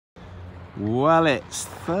Well, it's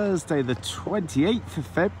Thursday the 28th of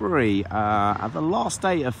February, and the last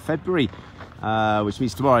day of February, which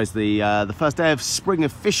means tomorrow is the first day of spring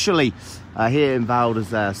officially here in Val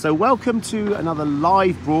d'Isere. So welcome to another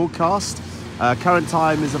live broadcast. Current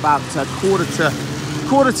time is about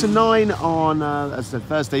quarter to 9 on as a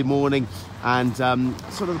Thursday morning, and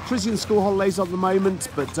sort of the Parisian school holidays at the moment,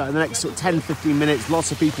 but in the next sort of 10-15 minutes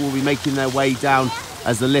lots of people will be making their way down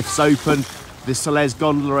as the lifts open. The Solèze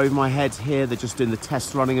gondola over my head here, they're just doing the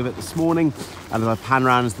test running of it this morning, and if I pan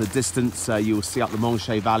around into the distance you will see up the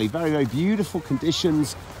Monche Valley, very, very beautiful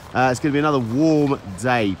conditions. It's going to be another warm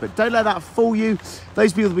day, but don't let that fool you.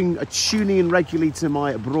 Those people have been tuning in regularly to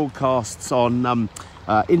my broadcasts on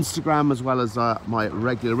Instagram, as well as my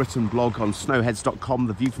regular written blog on snowheads.com,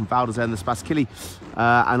 the view from Val d'Isere and the Spasskylie,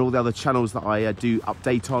 and all the other channels that I do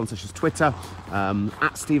update on, such as Twitter,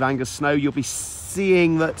 at Steve Angus Snow. You'll be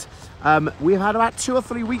seeing that we've had about 2 or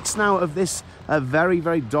 3 weeks now of this very,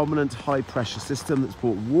 very dominant high pressure system that's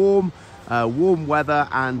brought warm weather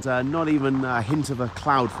and not even a hint of a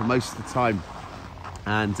cloud for most of the time.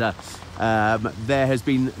 And there has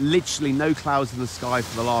been literally no clouds in the sky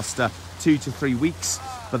for the last 2 to 3 weeks,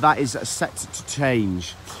 but that is set to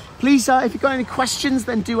change. Please, if you've got any questions,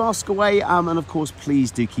 then do ask away, and of course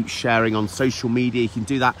please do keep sharing on social media. You can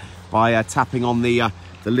do that by tapping on the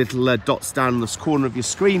little dots down in this corner of your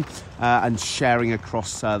screen and sharing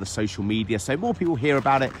across the social media, so more people hear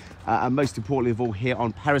about it, and most importantly of all, here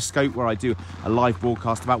on Periscope, where I do a live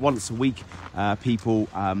broadcast about once a week. People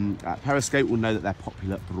at Periscope will know that they're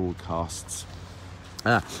popular broadcasts.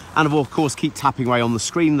 And of course keep tapping away on the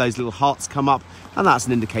screen. Those little hearts come up, and that's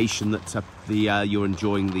an indication that you're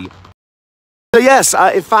enjoying the... So yes,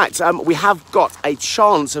 in fact, we have got a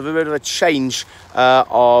chance of a bit of a change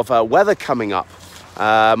of weather coming up.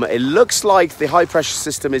 It looks like the high pressure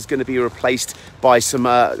system is going to be replaced by some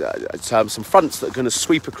fronts that are going to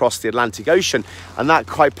sweep across the Atlantic Ocean, and that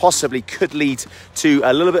quite possibly could lead to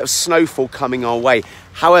a little bit of snowfall coming our way.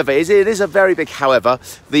 However, it is a very big however.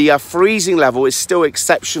 The freezing level is still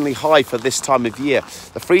exceptionally high for this time of year.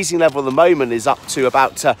 The freezing level at the moment is up to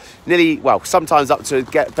about sometimes up to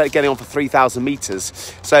getting on for 3,000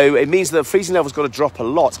 metres. So it means that the freezing level's got to drop a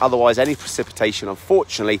lot, otherwise any precipitation,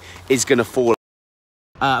 unfortunately, is going to fall.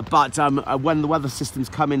 But when the weather systems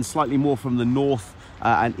come in slightly more from the north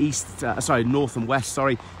and north and west,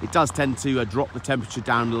 it does tend to drop the temperature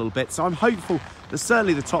down a little bit. So I'm hopeful that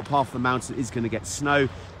certainly the top half of the mountain is going to get snow,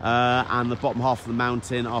 and the bottom half of the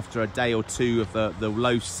mountain, after a day or two of the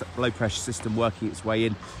low pressure system working its way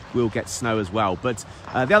in, will get snow as well. But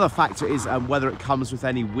the other factor is whether it comes with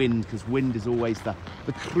any wind, because wind is always the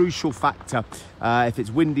crucial factor. If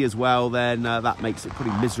it's windy as well, then that makes it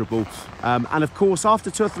pretty miserable. And of course,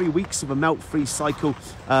 after 2 or 3 weeks of a melt-free cycle,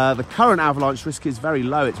 the current avalanche risk is very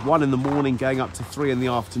low. It's 1 in the morning going up to 3 in the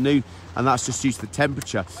afternoon, and that's just due to the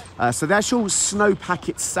temperature. So the actual snowpack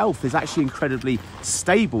itself is actually incredibly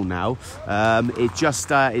stable now.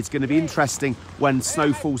 It's going to be interesting when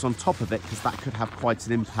snow falls on top of it, because that could have quite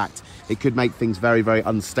an impact. It could make things very, very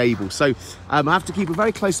unstable. So I have to keep a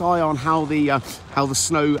very close eye on how the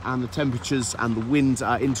snow and the temperatures and the wind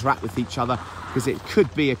interact with each other, because it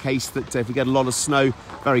could be a case that if we get a lot of snow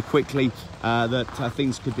very quickly, that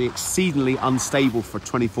things could be exceedingly unstable for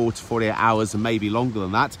 24 to 48 hours and maybe longer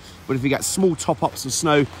than that. But if we get small top-ups of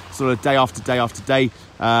snow sort of day after day after day,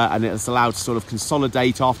 and it's allowed to sort of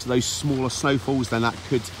consolidate after those smaller snowfalls, then that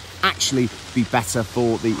could actually be better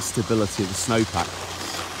for the stability of the snowpack.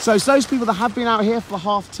 So those people that have been out here for the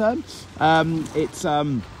half term, it's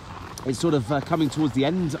sort of coming towards the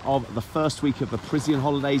end of the first week of the Parisian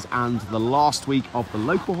holidays and the last week of the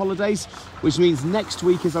local holidays, which means next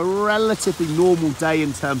week is a relatively normal day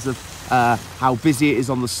in terms of how busy it is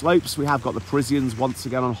on the slopes. We have got the Parisians once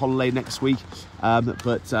again on holiday next week,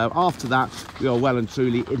 but after that we are well and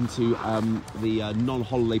truly into the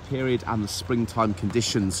non-holiday period and the springtime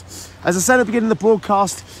conditions. As I said at the beginning of the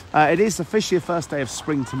broadcast, it is officially the first day of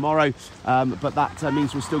spring tomorrow, but that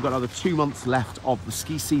means we've still got another 2 months left of the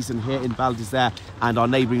ski season here in Val d'Isere and our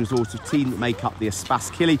neighbouring resort of Tignes that make up the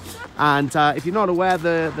Spasskylie. And if you're not aware,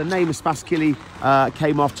 the name of Spasskylie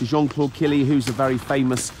came after Jean-Claude Killy, who's a very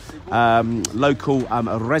famous local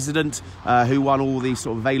resident who won all the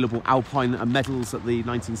sort of available alpine medals at the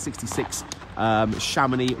 1966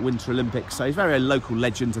 Chamonix Winter Olympics. So he's a very local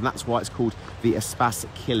legend, and that's why it's called the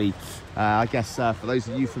Spasskylie. I guess for those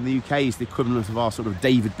of you from the UK, he's the equivalent of our sort of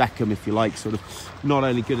David Beckham, if you like, sort of not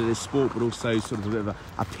only good at his sport, but also sort of a bit of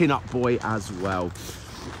a pin-up boy as well.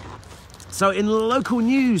 So in local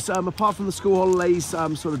news, apart from the school holidays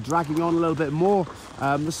sort of dragging on a little bit more,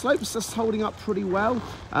 the slope's just holding up pretty well.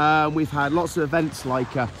 We've had lots of events like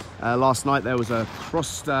last night there was a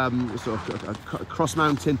cross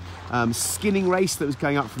mountain skinning race that was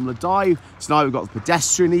going up from the dive. Tonight we've got the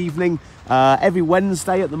pedestrian evening. Every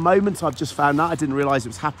Wednesday at the moment, I've just found out, I didn't realise it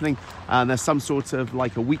was happening. There's some sort of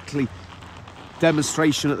like a weekly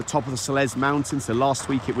demonstration at the top of the Salez Mountain. So last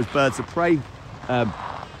week it was birds of prey.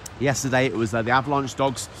 Yesterday it was the avalanche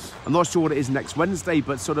dogs. I'm not sure what it is next Wednesday,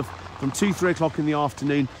 but sort of from 2-3 o'clock in the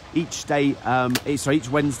afternoon each day, each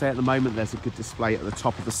Wednesday at the moment, there's a good display at the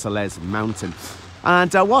top of the Salez Mountain.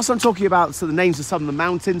 And whilst I'm talking about the names of some of the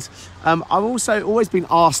mountains, I've also always been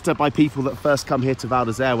asked by people that first come here to Val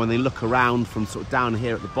d'Isere, when they look around from sort of down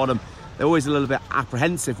here at the bottom, they're always a little bit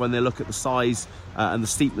apprehensive when they look at the size and the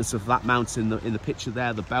steepness of that mountain in the picture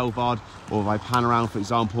there, the Belvard, or if I pan around, for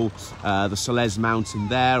example, the Salez Mountain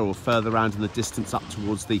there, or further around in the distance up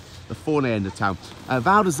towards the Forney end of town.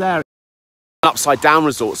 Val d'Isere, an upside down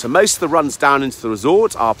resort, so most of the runs down into the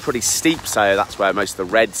resort are pretty steep, so that's where most of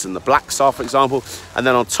the reds and the blacks are, for example. And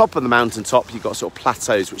then on top of the mountaintop you've got sort of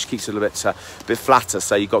plateaus which keeps it a little bit flatter,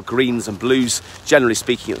 so you've got greens and blues generally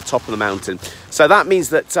speaking at the top of the mountain. So that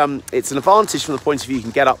means that it's an advantage from the point of view you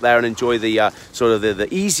can get up there and enjoy the sort of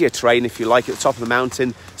the easier terrain, if you like, at the top of the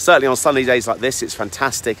mountain. Certainly on sunny days like this it's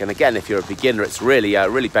fantastic, and again, if you're a beginner, it's really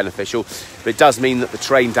really beneficial. But it does mean that the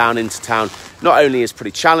terrain down into town not only is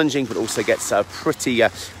pretty challenging, but also gets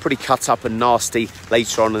pretty cut up and nasty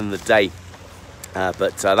later on in the day.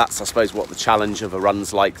 But that's, I suppose, what the challenge of a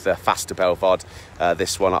run's like. The faster Belvard,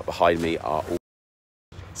 this one up behind me, are all.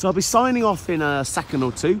 So I'll be signing off in a second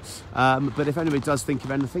or two, but if anybody does think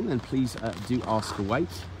of anything, then please do ask away.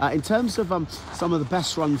 In terms of some of the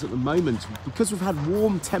best runs at the moment, because we've had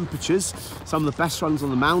warm temperatures, some of the best runs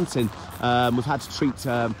on the mountain, we've had to treat it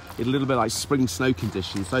a little bit like spring snow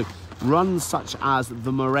conditions. So runs such as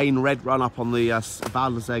the Moraine Red Run up on the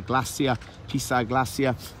Val d'Isere Glacier, Pissards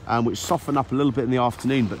Glacier, which soften up a little bit in the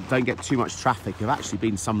afternoon but don't get too much traffic, have actually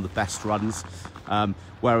been some of the best runs.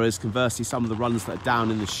 Whereas conversely, some of the runs that are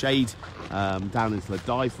down in the shade, down into the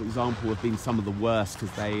dive, for example, have been some of the worst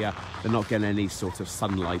because they're not getting any sort of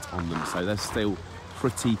sunlight on them, so they're still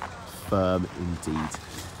pretty firm indeed.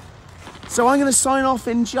 So I'm going to sign off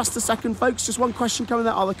in just a second, folks. Just one question coming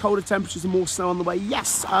there. Are there colder temperatures and more snow on the way?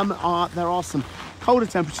 Yes, there are some colder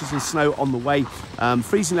temperatures and snow on the way.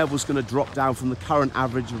 Freezing level is going to drop down from the current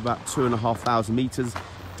average of about 2,500 metres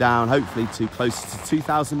down, hopefully to closer to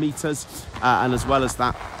 2,000 metres. And as well as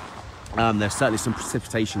that, there's certainly some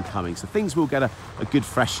precipitation coming. So things will get a good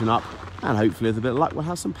freshen up, and hopefully with a bit of luck, we'll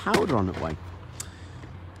have some powder on the way.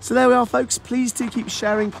 So there we are, folks. Please do keep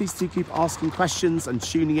sharing, please do keep asking questions and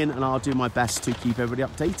tuning in, and I'll do my best to keep everybody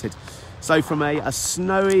updated. So from a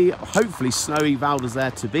snowy, hopefully snowy Val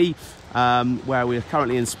d'Isere to be, where we are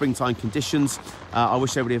currently in springtime conditions, I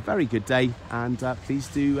wish everybody a very good day, and please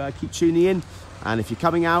do keep tuning in. And if you're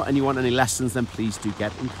coming out and you want any lessons, then please do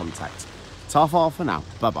get in contact. Ta for now.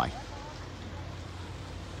 Bye-bye.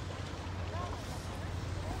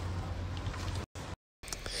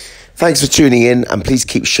 Thanks for tuning in, and please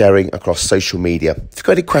keep sharing across social media. If you've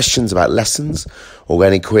got any questions about lessons or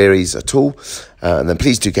any queries at all, then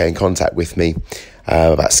please do get in contact with me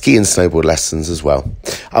about ski and snowboard lessons as well.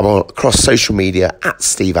 I'm on across social media,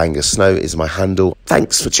 @Steve Angus Snow is my handle.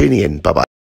 Thanks for tuning in. Bye-bye.